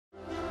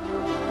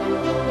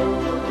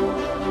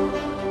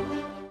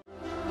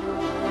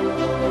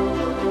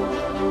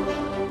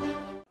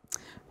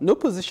No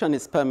position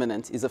is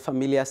permanent is a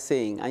familiar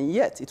saying, and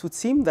yet it would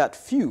seem that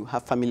few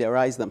have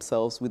familiarized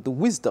themselves with the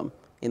wisdom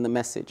in the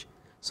message.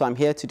 So I'm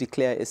here to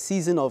declare a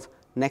season of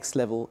next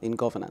level in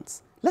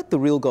governance. Let the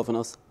real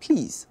governors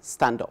please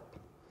stand up.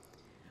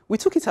 We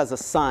took it as a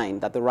sign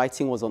that the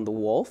writing was on the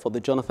wall for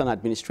the Jonathan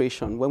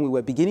administration when we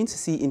were beginning to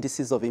see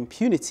indices of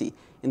impunity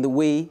in the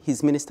way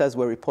his ministers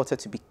were reported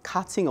to be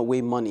carting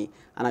away money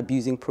and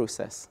abusing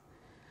process.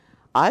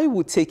 I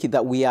would take it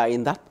that we are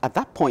at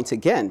that point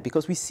again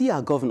because we see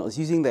our governors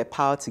using their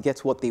power to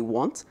get what they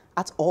want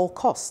at all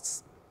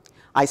costs.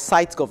 I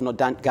cite Governor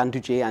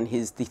Ganduje and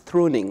his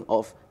dethroning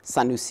of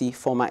Sanusi,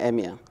 former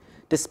emir.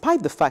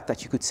 Despite the fact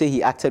that you could say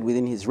he acted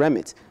within his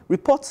remit,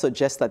 reports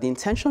suggest that the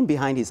intention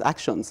behind his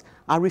actions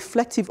are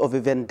reflective of a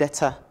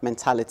vendetta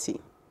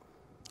mentality.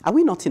 Are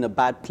we not in a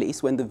bad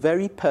place when the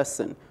very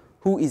person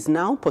who is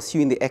now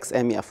pursuing the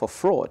ex-emir for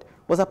fraud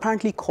was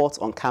apparently caught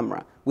on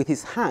camera with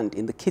his hand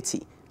in the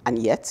kitty, and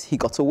yet he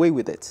got away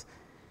with it?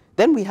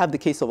 Then we have the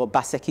case of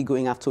Obaseki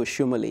going after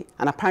Oshomole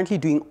and apparently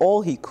doing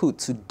all he could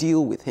to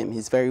deal with him,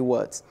 his very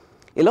words.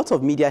 A lot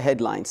of media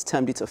headlines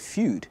termed it a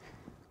feud,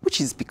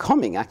 which is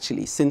becoming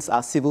actually, since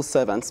our civil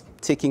servants,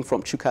 taking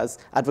from Chuka's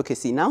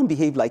advocacy, now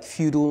behave like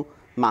feudal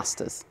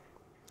masters.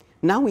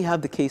 Now we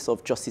have the case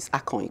of Justice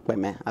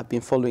Ekene. I've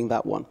been following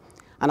that one.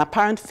 An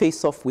apparent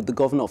face-off with the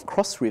governor of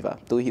Cross River,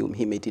 though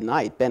he may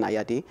deny it, Ben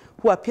Ayade,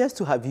 who appears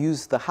to have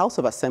used the House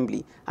of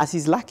Assembly as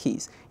his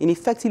lackeys in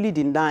effectively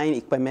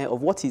denying Ekene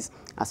of what is,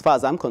 as far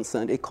as I'm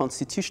concerned, a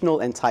constitutional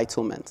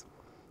entitlement.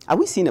 Are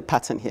we seeing a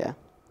pattern here?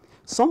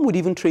 Some would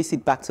even trace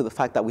it back to the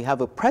fact that we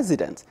have a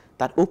president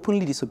that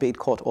openly disobeyed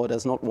court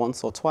orders not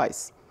once or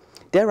twice.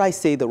 Dare I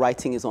say the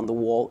writing is on the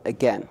wall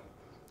again.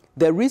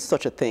 There is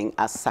such a thing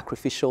as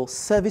sacrificial,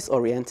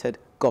 service-oriented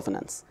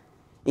governance,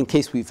 in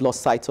case we've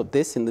lost sight of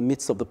this in the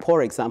midst of the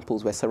poor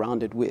examples we're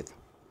surrounded with.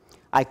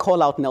 I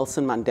call out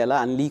Nelson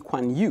Mandela and Lee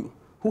Kuan Yew,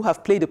 who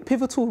have played a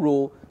pivotal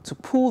role to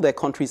pull their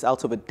countries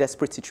out of a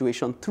desperate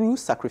situation through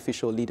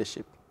sacrificial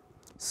leadership.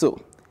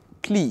 So,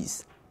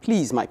 please,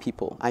 please, my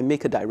people, I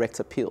make a direct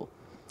appeal.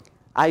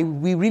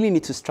 We really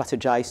need to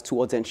strategize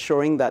towards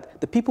ensuring that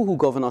the people who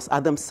govern us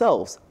are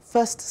themselves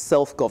first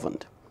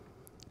self-governed.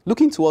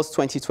 Looking towards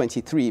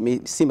 2023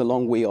 may seem a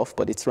long way off,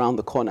 but it's around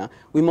the corner.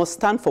 We must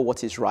stand for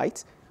what is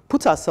right,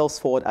 put ourselves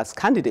forward as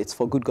candidates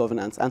for good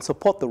governance, and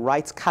support the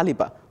right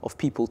caliber of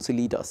people to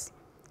lead us.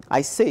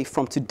 I say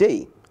from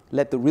today,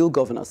 let the real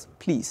governors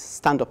please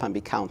stand up and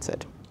be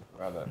counted.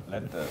 Rather,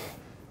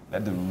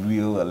 let the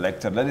real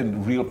elected, let the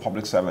real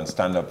public servants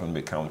stand up and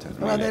be counted.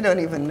 Really. Well, they don't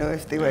even know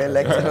if they were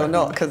elected or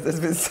not because there's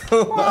been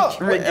so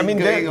much rigging I mean,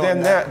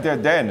 they're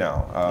there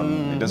now.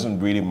 It doesn't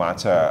really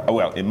matter.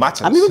 Well, it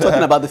matters. I'm even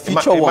talking about the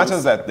future ones. It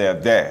matters that they're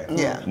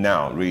there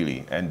now,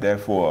 really. And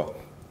therefore,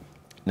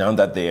 now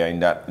that they are in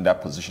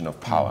that position of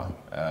power,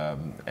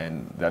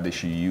 and that they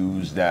should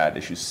use that,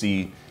 they should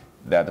see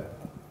that the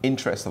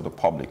interest of the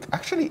public.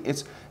 Actually,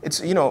 it's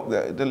you know,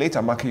 the late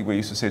Amakigwe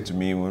used to say to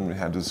me when we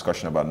had this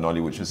discussion about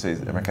Nollywood, she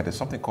says, America, there's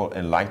something called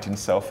enlightened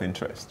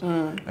self-interest.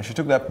 And she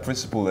took that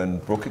principle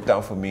and broke it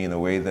down for me in a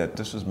way that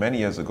this was many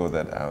years ago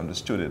that I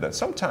understood it, that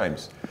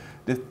sometimes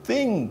the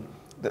thing,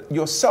 that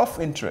your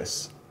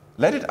self-interest,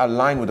 let it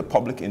align with the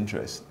public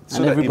interest. So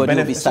and everybody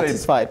will be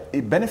satisfied. So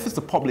it benefits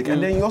the public,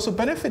 and then it also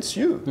benefits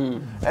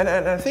you. And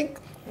I think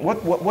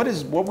what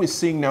we're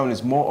seeing now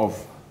is more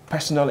of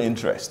personal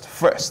interest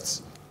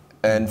first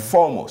and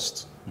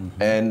foremost,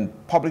 and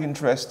public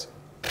interest.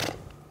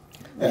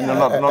 You know,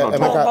 not at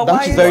all. But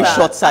why is very that?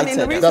 short-sighted.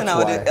 I mean, the reason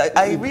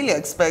I really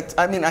expect,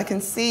 I mean, I can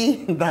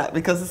see that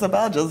because it's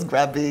about just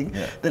grabbing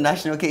the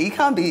national cake. You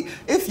can't be,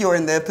 if you're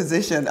in their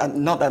position,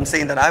 and not that I'm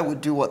saying that I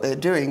would do what they're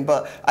doing,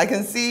 but I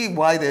can see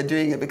why they're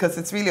doing it because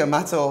it's really a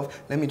matter of,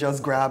 let me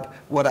just grab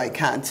what I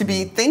can. To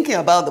be thinking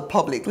about the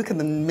public, look at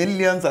the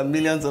millions and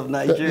millions of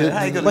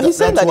Nigerians. But he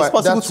said that it's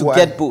possible to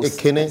get both.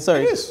 Ekene,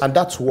 sorry. And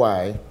that's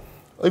why,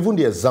 even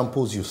the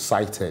examples you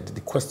cited,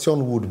 the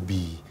question would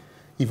be,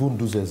 even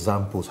those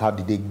examples, how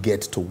did they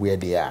get to where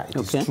they are? It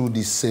is through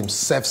this same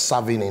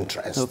self-serving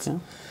interest.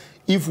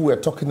 If we're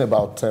talking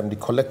about the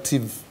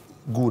collective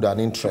good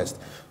and interest,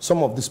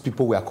 some of these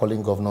people we are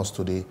calling governors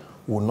today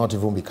will not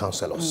even be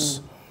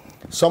councillors.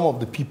 Some of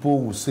the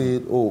people will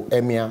say, oh,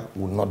 emir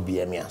will not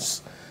be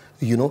emirs,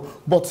 you know,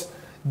 but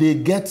they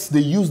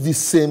use these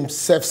same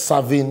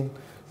self-serving,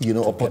 you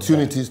know,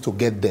 opportunities to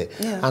get there.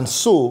 And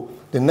so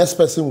the next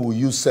person will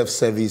use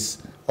self-service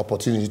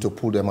opportunity to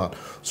pull them out.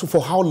 So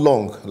for how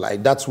long?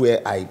 Like, that's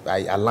where I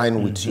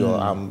align with your,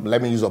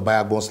 let me use a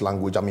Bayabon's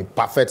language, I mean,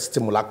 perfect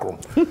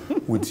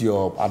stimulacrum with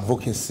your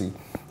advocacy,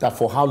 that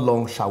for how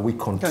long shall we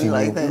continue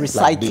like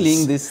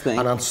recycling this thing?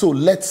 And so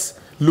let's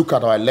look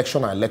at our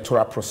election and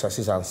electoral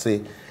processes and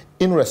say,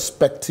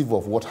 irrespective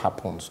of what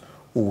happens,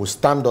 we will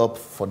stand up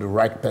for the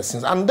right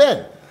persons, and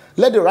then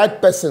let the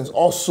right persons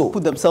also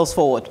put themselves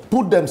forward.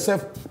 Put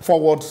themselves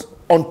forward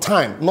on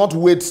time, not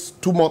wait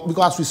 2 months,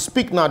 because as we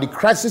speak now, the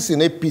crisis in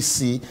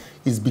APC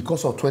is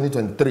because of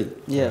 2023.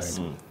 Yes.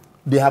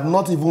 They have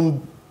not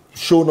even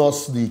shown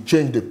us the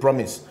change they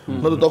promised.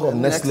 Not to talk of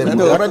next level.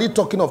 We're already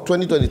talking of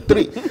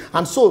 2023.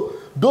 And so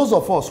those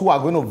of us who are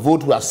going to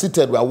vote, we are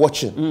seated, we are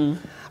watching.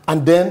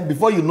 And then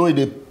before you know it,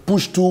 they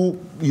push two,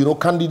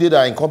 candidates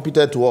that are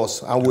incompetent to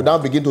us, and we'll now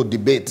begin to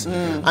debate.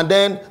 And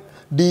then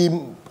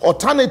the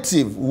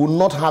alternative will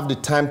not have the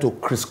time to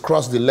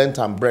crisscross the length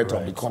and breadth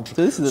of the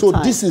country. So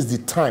this is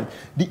the time.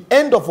 The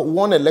end of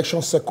one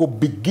election cycle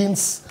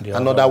begins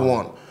another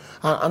one.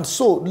 And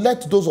so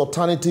let those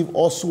alternatives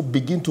also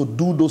begin to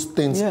do those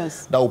things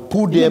that will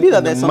put them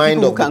in the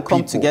mind of the people. Can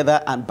come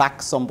together and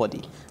back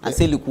somebody and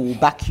say, look, we'll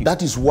back you.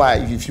 That is why,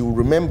 if you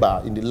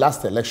remember, in the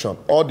last election,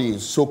 all the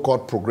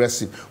so-called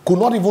progressive could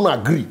not even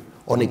agree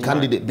on a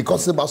candidate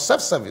because it's about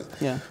self-service.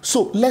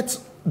 So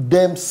let's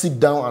them sit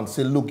down and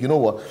say, look, you know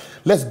what,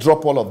 let's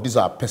drop all of these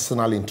our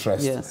personal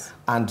interests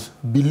and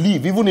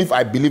believe, even if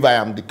I believe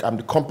I'm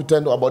the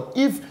competent, but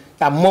if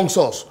amongst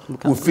us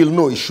we feel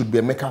no, it should be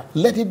a maker,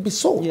 let it be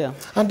so.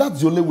 And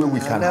that's the only way we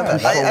can.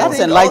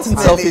 That's enlightened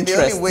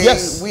self-interest.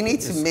 Yes, we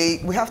need to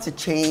we have to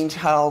change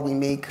how we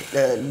make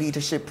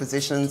leadership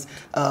positions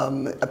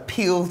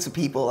appeal to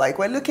people. Like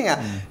we're looking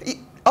at.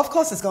 Of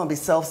course, it's going to be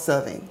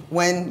self-serving.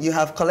 When you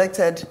have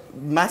collected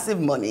massive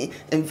money,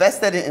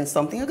 invested it in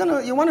something,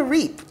 you want to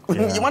reap.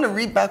 You want to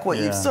reap back what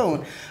you've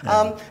sown.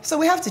 So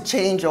we have to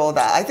change all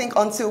that. I think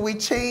until we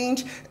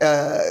change,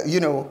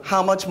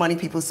 how much money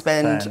people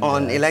spend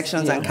on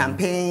elections and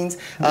campaigns,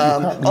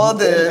 all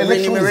the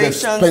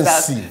remunerations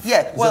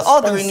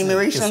all the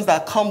remunerations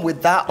that come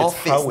with that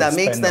office that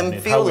makes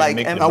them feel like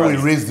how we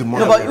raise the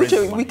money. No, but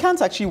Uche, we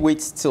can't actually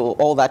wait till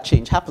all that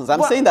change happens.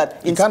 I'm saying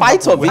that in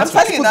spite of it, if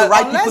we put the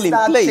right people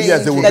in place,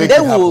 yes, they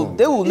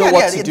will know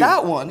what to do.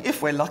 That one,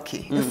 if we're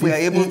lucky, if we're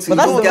able to.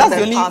 But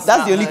that's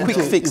the only quick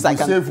fix I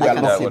can. If we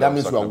are lucky, that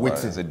means we are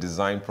waiting. It's a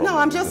design problem. No,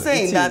 I'm just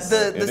saying that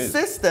the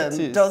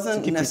system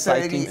doesn't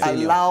necessarily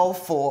allow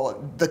for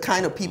the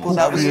kind of people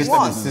that we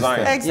want.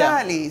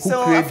 Exactly.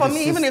 So for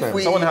me, even if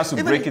we someone has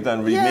to break it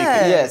and remake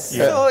it. Yes.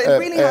 So it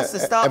really has to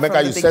start from the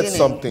beginning. Emeka, you said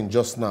something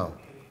just now.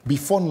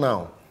 Before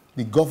now,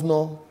 the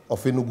governor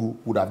of Enugu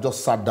would have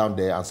just sat down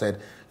there and said,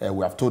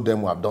 we have told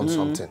them we have done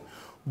something.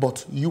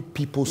 But you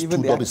people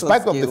stood up, in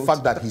spite of the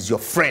fact that he's your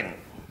friend.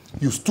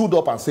 You stood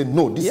up and said,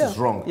 no, this is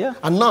wrong.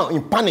 And now,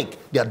 in panic,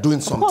 they are doing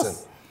something.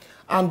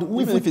 And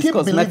if we keep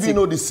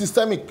believing, the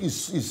system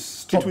is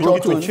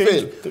structured to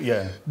fail,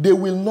 they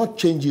will not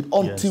change it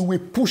until we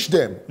push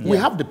them. We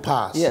have the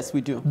powers. Yes,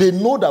 we do. They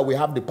know that we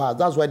have the powers.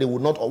 That's why they will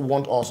not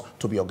want us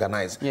to be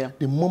organized.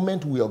 The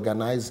moment we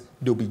organize,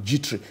 they'll be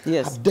jittery.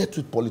 I've dealt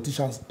with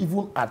politicians,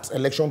 even at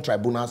election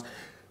tribunals.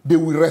 They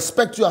will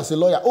respect you as a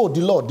lawyer. Oh, the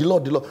law.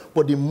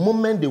 But the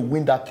moment they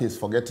win that case,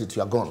 forget it,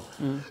 you are gone.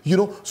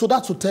 So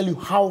that's to tell you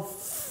how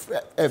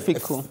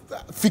fickle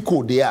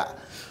they are.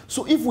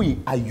 So if we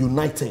are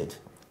united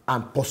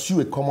and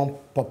pursue a common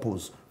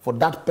purpose for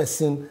that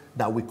person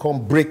that we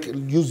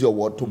can use your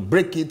word, to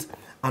break it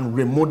and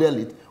remodel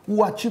it, we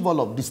will achieve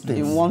all of these things.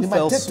 It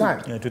might take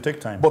time. Yeah, to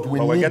take time. But we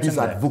need this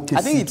advocacy.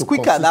 I think it's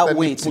quicker that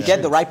way to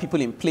get the right people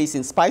in place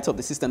in spite of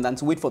the system than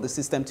to wait for the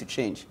system to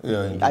change.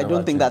 I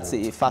don't think that's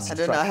a fast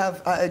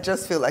track. I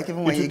just feel like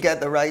even when you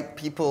get the right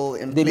people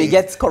in place, they may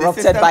get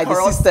corrupted by the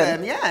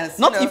system. Yes.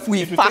 Not if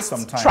we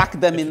fast track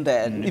them in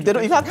there. If they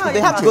don't,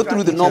 they have to go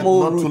through the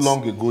normal routes. Not too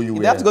long ago, you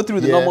were. They have to go through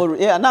the normal.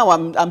 Now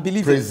I'm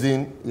believing.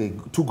 Praising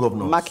two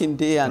governors.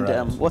 Makinde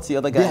and what's the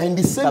other guy? They are in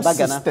the same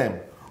system.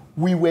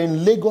 We were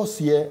in Lagos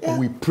here and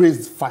we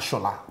praised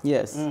Fashola.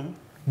 Yes.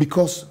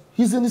 Because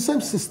he's in the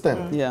same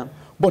system.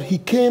 But he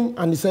came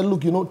and he said,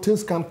 look,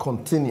 things can't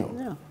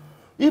continue.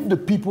 If the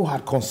people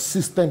had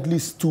consistently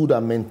stood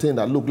and maintained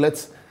that, look,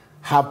 let's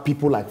have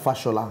people like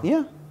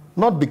Fashola.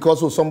 Not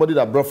because somebody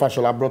that brought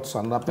Fashola brought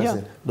another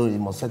person. No, it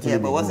must certainly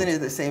be. But wasn't it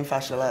the same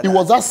Fashola? It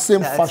was that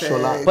same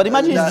Fashola. But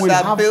imagine if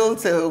that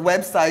built a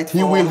website for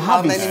he will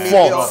have many his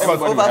millions,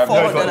 faults. over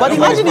 400. But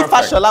imagine if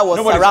Fashola was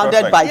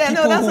surrounded by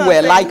people who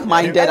were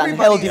like-minded and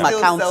held him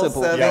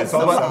accountable.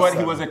 But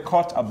he was a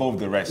cut above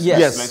the rest.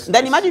 Yes.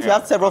 Then imagine if you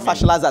have several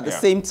Fasholas at the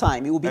same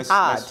time. It would be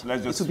hard.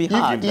 It would be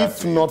hard.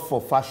 If not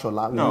for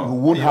Fashola, we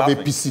would have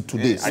APC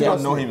today. I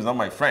don't know him. He's not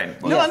my friend.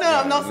 No,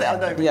 I'm not saying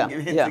that he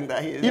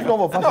is. If not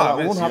for Fashola,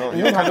 we won't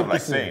have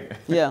APC.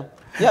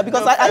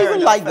 Because I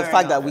even like the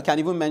fact that we can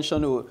even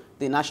mention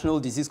the National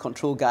Disease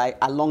Control guy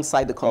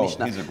alongside the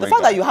commissioner. The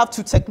fact that you have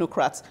two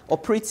technocrats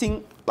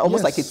operating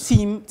almost like a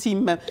team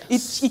member,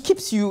 it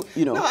keeps you,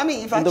 No, I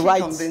mean, you've actually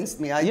convinced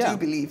me. I do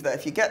believe that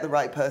if you get the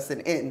right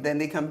person in, then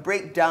they can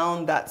break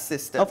down that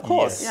system. Of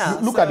course.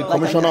 Look at the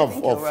Commissioner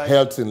of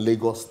Health in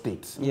Lagos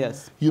State.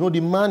 Yes.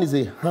 The man is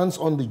a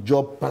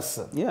hands-on-the-job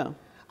person.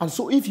 And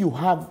so if you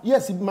have,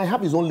 he might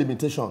have his own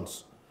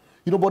limitations.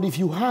 But if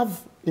you have,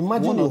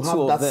 imagine you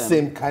have that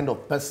same kind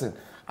of person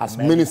as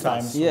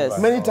ministers.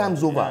 Many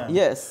times over.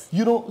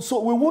 So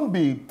we won't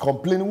be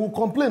complaining. We'll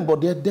complain, but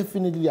there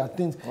definitely are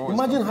things.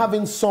 Imagine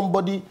having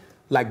somebody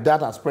like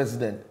that as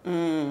president.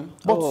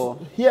 But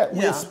here,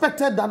 we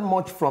expected that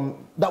much from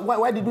that.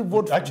 Why did we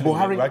vote for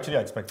Buhari? We actually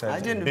expected.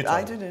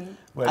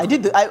 I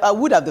didn't. I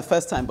would have the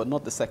first time, but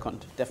not the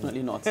second.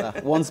 Definitely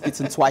not. Once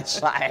bitten, twice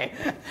shy.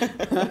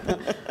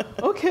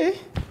 Okay.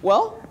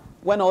 Well,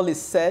 When all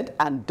is said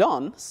and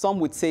done, some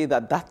would say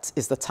that that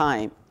is the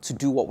time to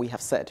do what we have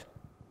said.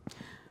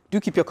 Do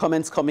keep your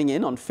comments coming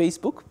in on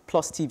Facebook,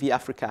 Plus TV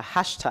Africa,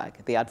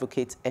 hashtag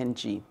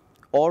 #TheAdvocateNG,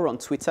 or on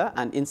Twitter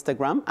and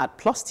Instagram at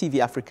Plus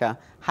TV Africa,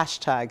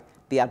 hashtag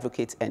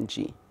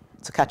 #TheAdvocateNG.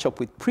 To catch up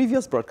with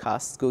previous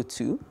broadcasts, go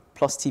to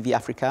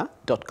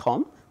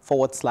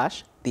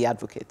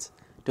plustvafrica.com/TheAdvocate.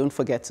 Don't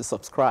forget to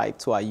subscribe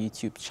to our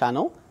YouTube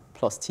channel,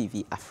 Plus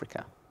TV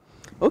Africa.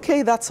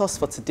 Okay, that's us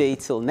for today.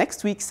 Till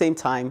next week, same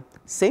time,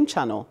 same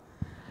channel.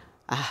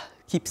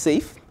 Keep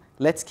safe.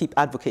 Let's keep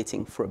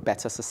advocating for a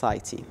better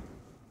society.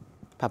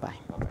 Bye-bye.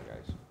 Bye-bye,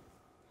 guys.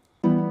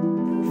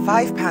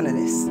 5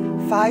 panelists,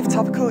 5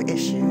 topical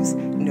issues,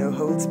 no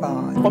holds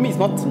barred. For me, it's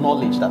not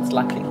knowledge that's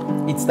lacking.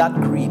 It's that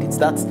greed. It's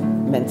that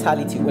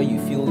mentality where you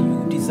feel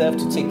you deserve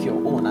to take your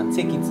own and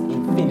take it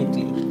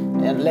infinitely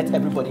and let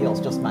everybody else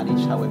just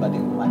manage however they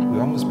will manage.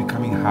 We're almost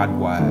becoming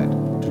hardwired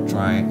to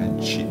try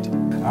and cheat.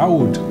 I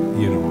would,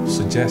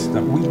 suggest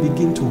that we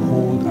begin to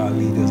hold our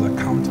leaders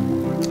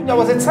accountable. There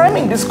was a time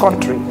in this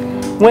country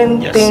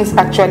when things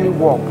actually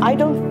work. I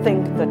don't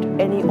think that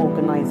any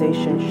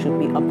organization should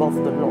be above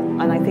the law.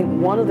 And I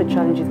think one of the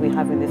challenges we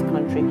have in this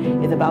country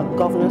is about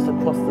governance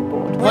across the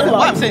board. What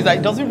I'm saying is that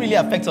it doesn't really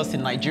affect us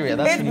in Nigeria.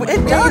 That's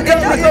It does.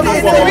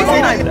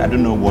 I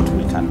don't know what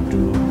we can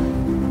do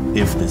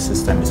if the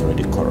system is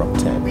already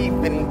corrupted.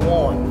 We've been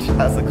warned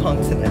as a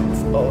continent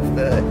of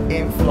the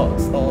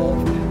influx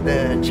of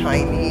the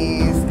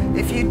Chinese.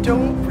 If you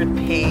don't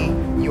repay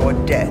your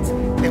debt,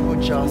 they will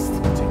just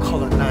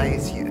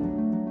colonize you.